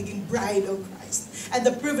sabihin ng pagiging bride of Christ and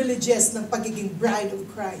the privileges ng pagiging bride of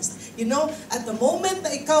Christ. You know, at the moment na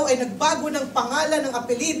ikaw ay nagbago ng pangalan, ng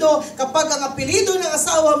apelido, kapag ang apelido ng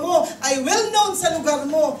asawa mo ay well-known sa lugar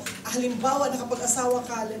mo, halimbawa nakapag-asawa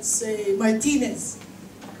ka, let's say, Martinez,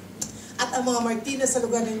 at ang mga Martinez sa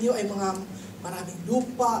lugar ninyo ay mga maraming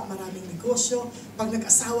lupa, maraming negosyo. Pag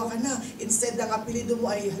nag-asawa ka na, instead ng apelido mo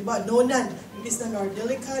ay, halimbawa, Nonan, imbis na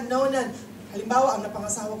Nordelica, Nonan. Halimbawa, ang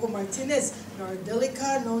napangasawa ko, Martinez,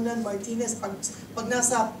 Nordelica, Nonan, Martinez. Pag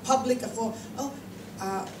nasa public ako,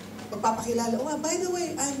 magpapakilala, by the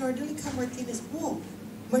way, I'm Nordelica Martinez.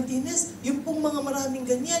 Martinez, yung pong mga maraming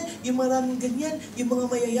ganyan, yung mga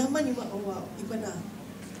mayayaman, yung mga, iba na.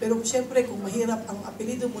 Pero siyempre, kung mahirap ang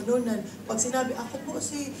apelido mo, Nonan, pag sinabi, ako po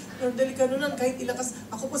si Nordelica Nonan, kahit ilakas,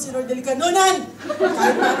 ako po si Nordelica Nonan!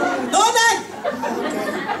 Kahit Nonan! Okay.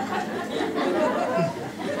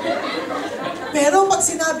 Pero pag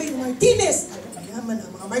sinabi, Martinez, mayaman ang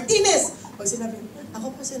mga Martinez. Pag sinabi, ako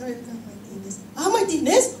po si Nordelica Martinez.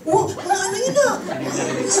 Martinez? Ano yun na?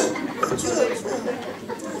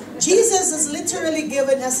 Jesus has literally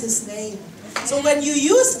given us His name. So when you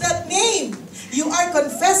use that name, you are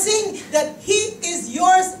confessing that He is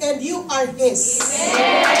yours and you are His.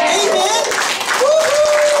 Amen? Amen?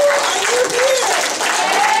 Woo-hoo! Are you here?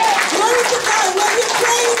 Glory to God. When you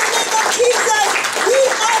pray in the name of Jesus, we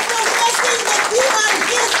are confessing that we are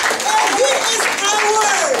His and He is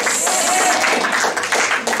ours.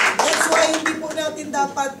 That's why hindi po natin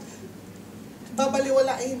dapat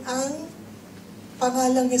babaliwalain ang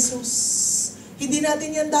pangalang Jesus. Hindi natin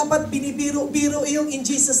yan dapat binibiro-biro yung in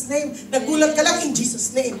Jesus name. Nagulat ka lang, in Jesus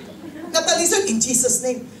name. Natalisod, in Jesus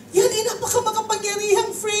name. Yan ay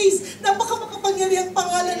napakamakapangyarihang phrase, napakamakapangyarihang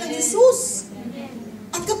pangalan ng Jesus.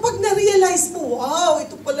 At kapag na-realize mo, wow,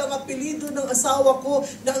 ito pala ang apelido ng asawa ko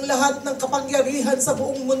na ang lahat ng kapangyarihan sa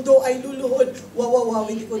buong mundo ay luluhod. Wow,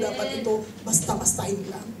 hindi ko dapat ito basta-bastahin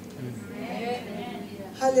lang.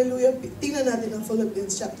 Hallelujah. Tingnan natin ang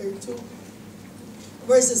Philippians chapter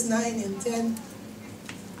 2, verses 9 and 10.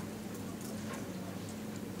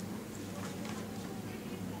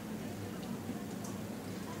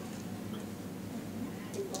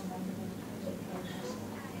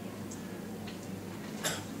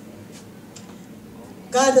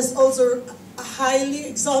 God has also highly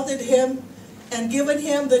exalted him and given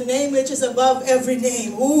him the name which is above every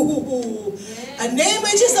name. Ooh, a name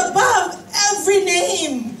which is above every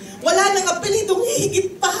name. Wala nang apelidong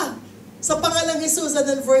higit pa sa pangalang Jesus. And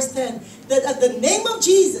then verse 10, that at the name of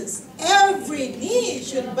Jesus, every knee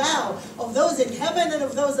should bow, of those in heaven and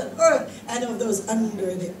of those on earth and of those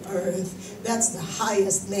under the earth. That's the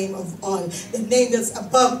highest name of all. The name that's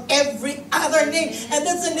above every other name. And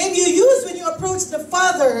that's the name you use when you approach the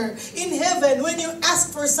Father in heaven, when you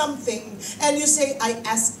ask for something and you say, I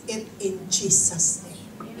ask it in Jesus' name.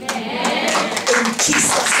 In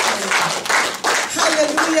Jesus' name.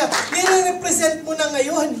 Hallelujah. Nire-represent mo na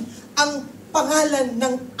ngayon ang pangalan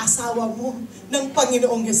ng asawa mo, ng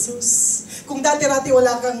Panginoong Jesus. Kung dati-rati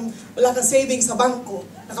wala kang savings sa bangko,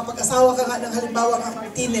 nakapag-asawa ka nga ng halimbawa ang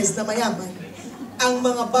Martinez na mayaman, ang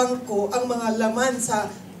mga bangko, ang mga laman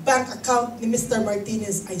sa bank account ni Mr.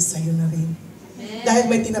 Martinez ay sayo na rin.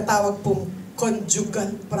 Dahil may tinatawag pong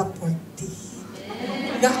conjugal property.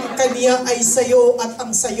 Na ang kanya ay sayo at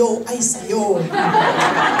ang sayo ay sayo.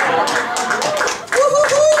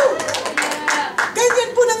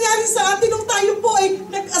 Ganyan po nangyari sa atin nung tayo po ay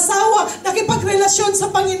nag-asawa, nakipagrelasyon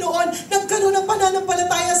sa Panginoon, nagkaroon ng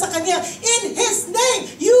pananampalataya sa Kanya. In His name,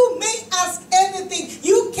 you may ask anything.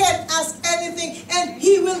 You can ask anything and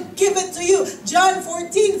He will give it to you. John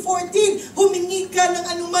 14:14, humingi ka ng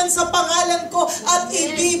anuman sa pangalan ko at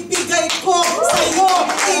ibibigay ko sa iyo.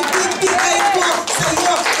 Ibibigay ko sa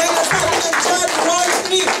iyo. Kaya sabi ng John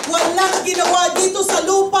 1:3, walang ginawa dito sa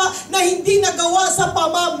lupa na hindi nagawa sa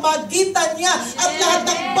pamamagitan niya. At lahat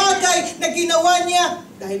ng bagay na ginawa niya,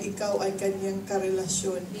 dahil ikaw ay kanyang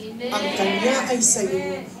karelasyon. Ang kanya ay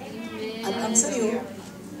sayo. At ang sayo,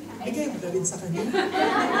 bigay mo na rin sa kanya.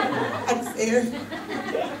 Unfair.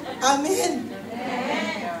 Amen.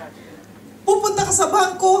 Pupunta ka sa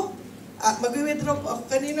bangko, mag-withdraw po ako.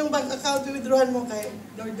 Kaninong bank account withdrawhan mo kay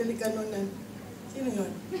Lord Delicanonan? Sino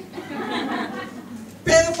yun?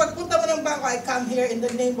 Pero pagpunta mo ng bangko, I come here in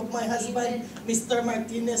the name of my husband, Mr.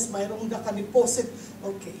 Martinez, mayroong naka-deposit.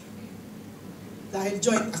 Okay. Dahil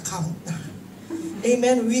joint account na.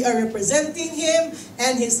 Amen. We are representing him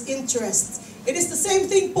and his interests. It is the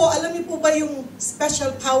same thing po. Alam niyo po ba yung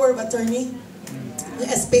special power of attorney? Yung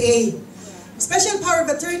SPA. Special power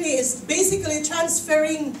of attorney is basically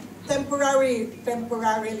transferring temporarily,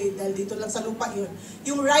 dahil dito lang sa lupa yun,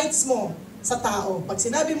 yung rights mo sa tao. Pag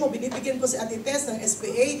sinabi mo, binibigyan ko si Ate Tess ng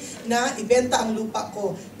SPA na ibenta ang lupa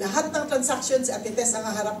ko. Lahat ng transactions si Ate Tess ang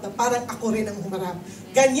haharap na parang ako rin ang humarap.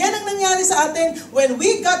 Ganyan ang nangyari sa atin when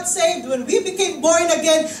we got saved, when we became born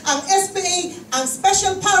again. Ang SPA, ang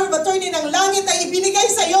special power of attorney ng langit ay ibinigay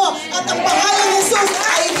sa iyo at ang pangalan ni Jesus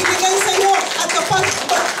ay ibinigay sa iyo. At kapag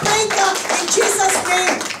mag-pray ka in Jesus'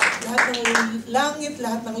 name, lahat ng langit,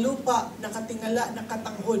 lahat ng lupa, nakatingala,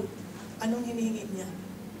 nakatanghod. Anong hinihingi niya?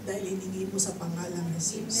 Dahil hiningi mo sa pangalang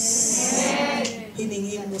Jesus.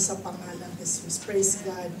 Hiningi mo sa pangalang Jesus. Praise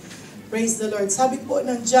God. Praise the Lord. Sabi po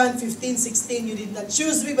ng John 15:16, you did not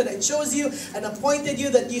choose me, but I chose you and appointed you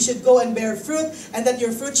that you should go and bear fruit, and that your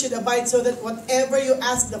fruit should abide, so that whatever you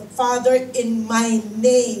ask the Father in my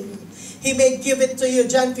name, He may give it to you.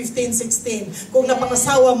 John 15:16. Kung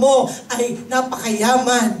napangasawa mo ay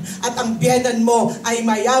napakayaman at ang biyenan mo ay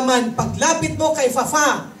mayaman, paglapit mo kay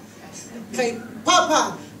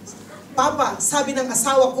Papa, sabi ng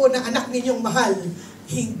asawa ko na anak ninyong mahal,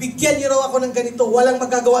 bigyan niyo raw ako ng ganito, walang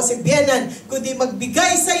magagawa si biyenan, kundi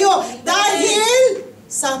magbigay sa iyo dahil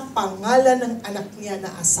sa pangalan ng anak niya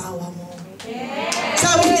na asawa mo.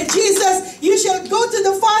 Sabi ni Jesus, you shall go to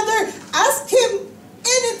the Father, ask Him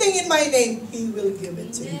anything in my name, He will give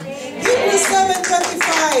it to you. Hebrews 7:25,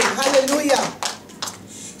 hallelujah.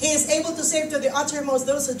 He is able to save to the uttermost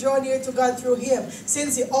those who draw near to God through Him,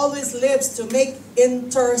 since He always lives to make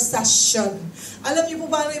intercession. Alam niyo po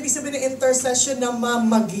ba ano ibig sabihin ng intercession? Na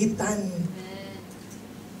mamagitan.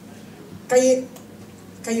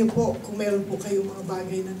 Kayo po, kung meron po kayong mga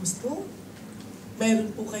bagay na gusto,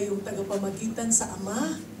 meron po kayong tagapamagitan sa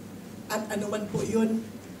Ama, at anuman po yun,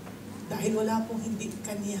 dahil wala pong hindi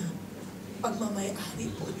Kanya,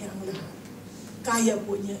 pagmamayari po niya ang lahat. Kaya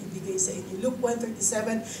po niya ibigay sa inyo. Luke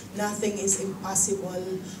 1:37, nothing is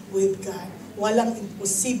impossible with God. Walang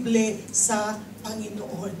imposible sa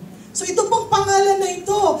Panginoon. So ito pong pangalan na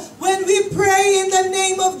ito, when we pray in the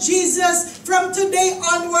name of Jesus, from today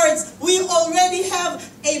onwards, we already have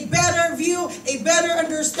a better view, a better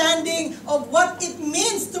understanding of what it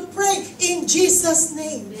means to pray in Jesus'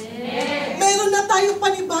 name. Amen. Meron na tayong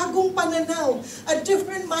panibagong pananaw, a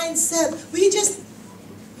different mindset. We just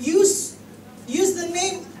use the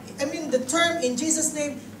name, the term in Jesus'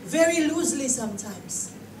 name very loosely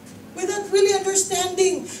sometimes. Without really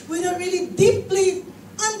understanding, without really deeply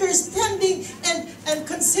understanding and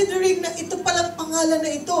considering na ito palang pangalan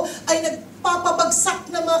na ito ay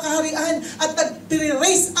nagpapabagsak ng mga kaharian at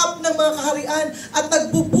nag-raise up ng mga kaharian at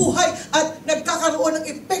nagbubuhay at nagkakaroon ng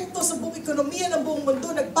epekto sa buong ekonomiya ng buong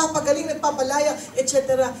mundo, nagpapagaling, nagpapalaya,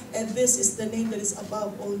 etc. And this is the name that is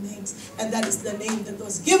above all names. And that is the name that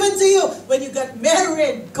was given to you when you got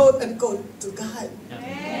married, quote-unquote, to God.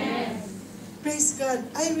 Amen. Praise God.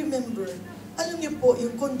 I remember, alam niyo po,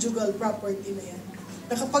 yung conjugal property na yan,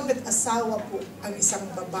 na kapag nag-asawa po ang isang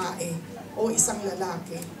babae o isang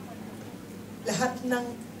lalaki, lahat ng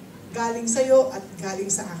galing sa'yo at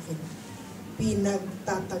galing sa akin,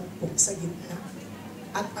 pinagtatagpo sa gitna.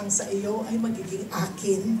 At ang sa iyo ay magiging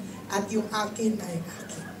akin at yung akin ay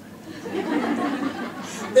akin.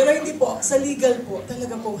 Pero hindi po, sa legal po,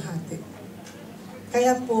 talaga pong hati.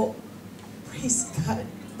 Kaya po, praise God,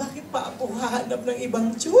 bakit pa ako hahanap ng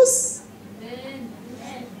ibang Diyos?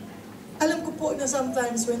 Alam ko po na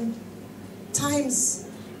sometimes when times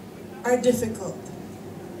are difficult,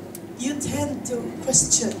 you tend to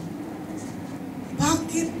question,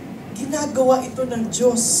 bakit ginagawa ito ng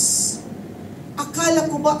Diyos?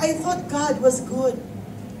 Akala ko ba, I thought God was good.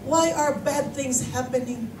 Why are bad things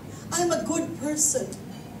happening? I'm a good person.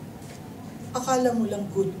 Akala mo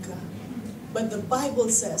lang good ka. But the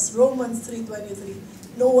Bible says, Romans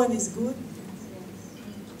 3:23, no one is good.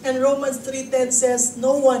 And Romans 3:10 says,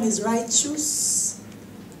 no one is righteous.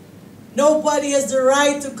 Nobody has the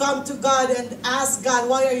right to come to God and ask God,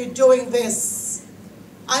 why are you doing this?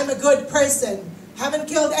 I'm a good person. Haven't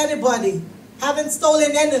killed anybody. Haven't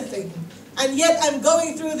stolen anything. And yet I'm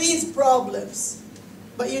going through these problems.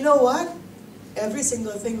 But you know what? Every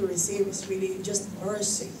single thing we receive is really just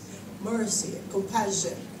mercy. Mercy and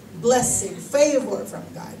compassion. Blessing, favor from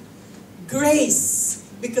God. Grace.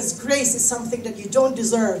 Because grace is something that you don't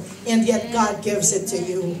deserve, and yet God gives it to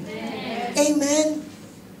you. Amen.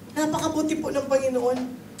 Napakabuti po ng Panginoon.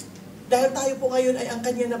 Dahil tayo po ngayon ay ang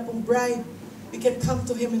Kanya na pong bride, we can come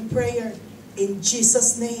to Him in prayer in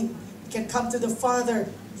Jesus' name. We can come to the Father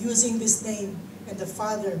using this name, and the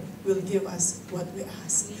Father will give us what we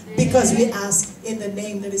ask. Because we ask in the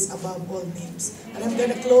name that is above all names. And I'm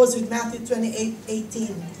going to close with Matthew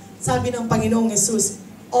 28:18. Sabi ng Panginoong Jesus,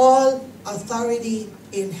 all authority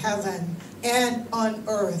in heaven and on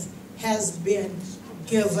earth has been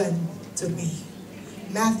given to me.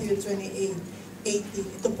 Matthew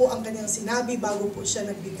 28:18. Ito po ang kanyang sinabi bago po siya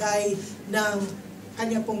nagbigay ng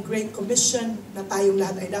kanyang pong Great Commission na tayong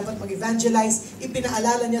lahat ay dapat mag-evangelize.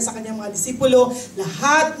 Ipinaalala niya sa kanyang mga disipulo,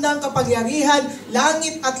 lahat ng kapangyarihan,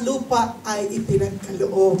 langit at lupa ay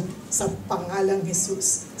ipinagkaloob sa pangalang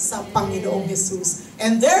Jesus, sa Panginoong Jesus.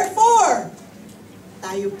 And therefore,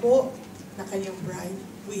 tayo po na kanyang bride,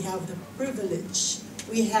 we have the privilege,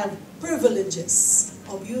 we have privileges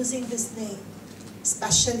of using this name,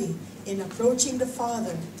 especially in approaching the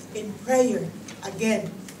Father in prayer. Again,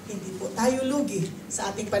 hindi po tayo lugi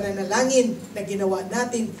sa ating pananalangin na ginawa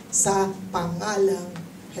natin sa pangalang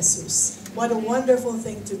Jesus. What a wonderful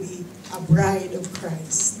thing to be a bride of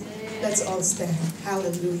Christ. Let's all stand.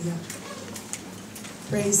 Hallelujah.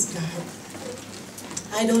 Praise God.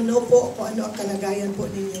 I don't know po kung ano ang kalagayan po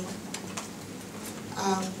ninyo.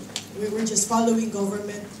 We were just following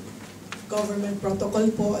government protocol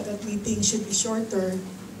po. That meeting should be shorter.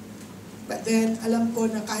 But then, alam ko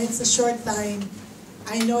na kahit sa short time,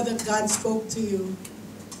 I know that God spoke to you.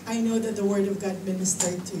 I know that the Word of God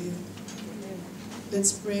ministered to you. Let's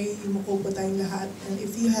pray. Yumuko po tayong lahat. And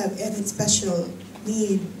if you have any special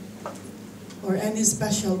need or any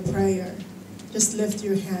special prayer, just lift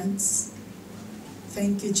your hands.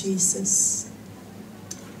 Thank you, Jesus.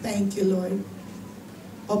 Thank you, Lord.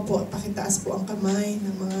 Opo, pakitaas po ang kamay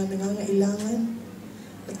ng mga nangangailangan.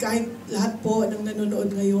 At kahit lahat po ng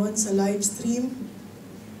nanonood ngayon sa live stream,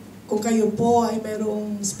 kung kayo po ay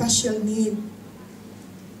mayroong special need,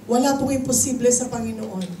 Wala pong imposible sa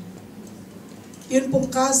Panginoon. Yun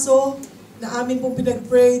pong kaso na amin pong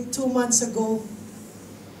pinag-pray 2 months ago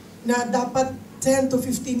na dapat 10 to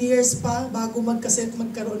 15 years pa bago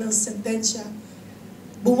magkaroon ng sentensya.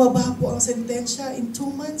 Bumaba po ang sentensya in 2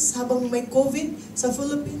 months habang may COVID sa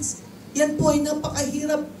Philippines. Yan po ay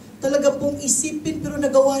napakahirap talaga pong isipin pero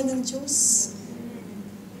nagawa ng Diyos.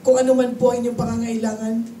 Kung ano man po ang inyong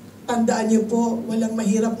pangangailangan, tandaan niyo po, walang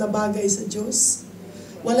mahirap na bagay sa Diyos.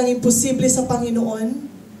 Walang imposible sa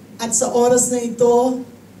Panginoon. At sa oras na ito,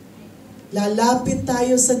 lalapit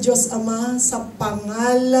tayo sa Diyos Ama sa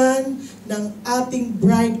pangalan ng ating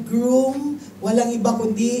bridegroom. Walang iba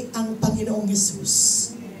kundi ang Panginoong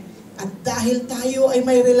Hesus. At dahil tayo ay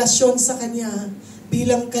may relasyon sa Kanya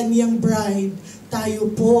bilang Kanyang bride, tayo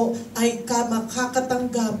po ay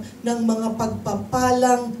makakatanggap ng mga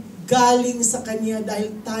pagpapalang galing sa Kanya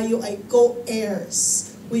dahil tayo ay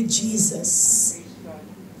co-heirs with Jesus.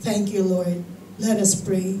 Thank you, Lord. Let us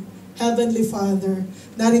pray. Heavenly Father,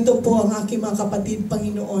 narito po ang aking mga kapatid,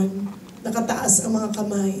 Panginoon. Nakataas ang mga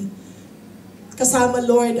kamay. Kasama,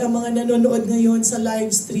 Lord, ang mga nanonood ngayon sa live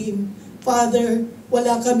stream. Father,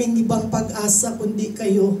 wala kaming ibang pag-asa kundi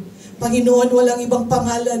kayo. Panginoon, walang ibang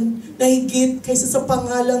pangalan na higit kaysa sa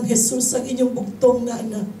pangalang Jesus, ang inyong bugtong na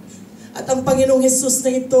anak. At ang Panginoong Jesus na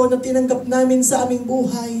ito na tinanggap namin sa aming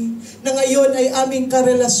buhay, na ngayon ay aming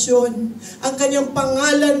karelasyon. Ang kanyang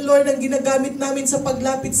pangalan, Lord, ang ginagamit namin sa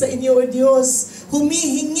paglapit sa inyo, O Diyos.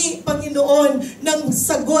 Humihingi, Panginoon, ng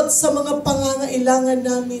sagot sa mga pangangailangan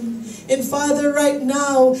namin. And Father, right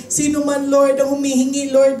now, sino man, Lord, ang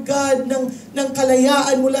humihingi, Lord God, ng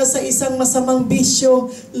kalayaan mula sa isang masamang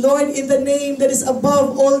bisyo, Lord, in the name that is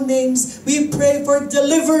above all names, we pray for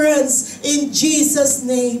deliverance in Jesus'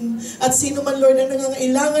 name. At sino man, Lord, ang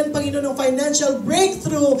nangangailangan, Panginoon, ng financial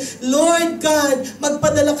breakthrough, Lord God,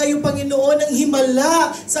 magpadala kayo, Panginoon, ng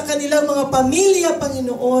himala sa kanilang mga pamilya,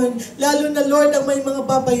 Panginoon. Lalo na, Lord, ang may mga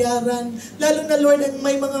babayaran. Lalo na, Lord, ang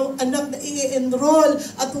may mga anak na i-enroll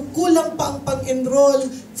at kulang pa ang pang-enroll.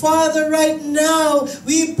 Father, right now,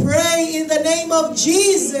 we pray in the name of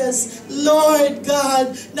Jesus, Lord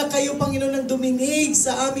God, na kayo, Panginoon, ang duminig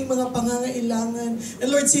sa aming mga pangangailangan. And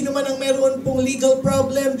Lord, sino man ang meron pong legal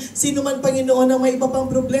problem, sino man, Panginoon, ang may iba pang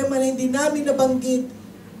problema na hindi namin nabanggit,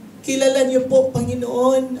 kilala niyo po,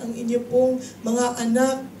 Panginoon, ang inyo pong mga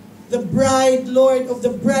anak, the bride, Lord, of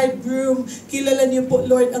the bridegroom. Kilala niyo po,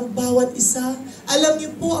 Lord, ang bawat isa. Alam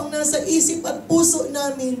niyo po ang nasa isip at puso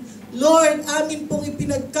namin. Lord, amin pong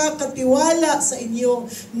ipinagkakatiwala sa inyo,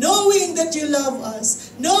 knowing that you love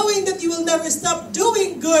us, knowing that you will never stop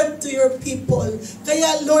doing good to your people.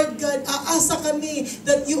 Kaya, Lord God, aasa kami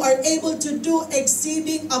that you are able to do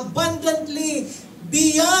exceeding abundantly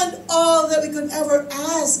beyond all that we could ever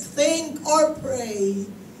ask, think, or pray.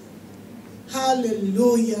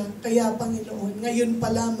 Hallelujah. Kaya, Panginoon, ngayon pa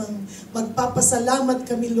lamang, magpapasalamat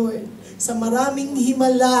kami, Lord, sa maraming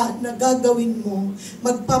himala na gagawin mo.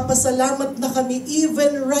 Magpapasalamat na kami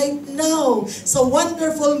even right now sa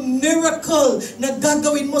wonderful miracle na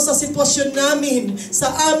gagawin mo sa sitwasyon namin,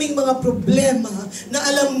 sa aming mga problema na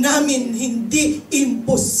alam namin hindi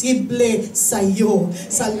imposible sa iyo.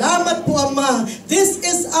 Salamat po, Ama. This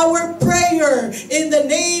is our prayer in the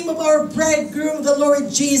name of our bridegroom, the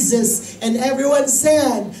Lord Jesus. And everyone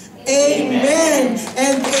said, Amen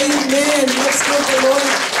and amen. Let's give the Lord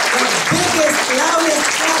the biggest, loudest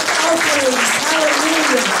clap offerings.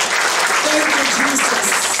 Hallelujah. Thank you, Jesus.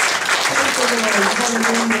 Thank you, Lord.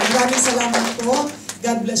 Hallelujah. Maraming salamat po.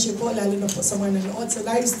 God bless you po, lalo na po sa mga nanood sa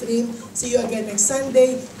live stream. See you again next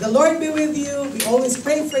Sunday. The Lord be with you. We always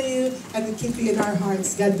pray for you and we keep you in our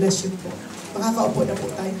hearts. God bless you po. Makakaupo na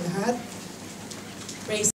po tayong lahat.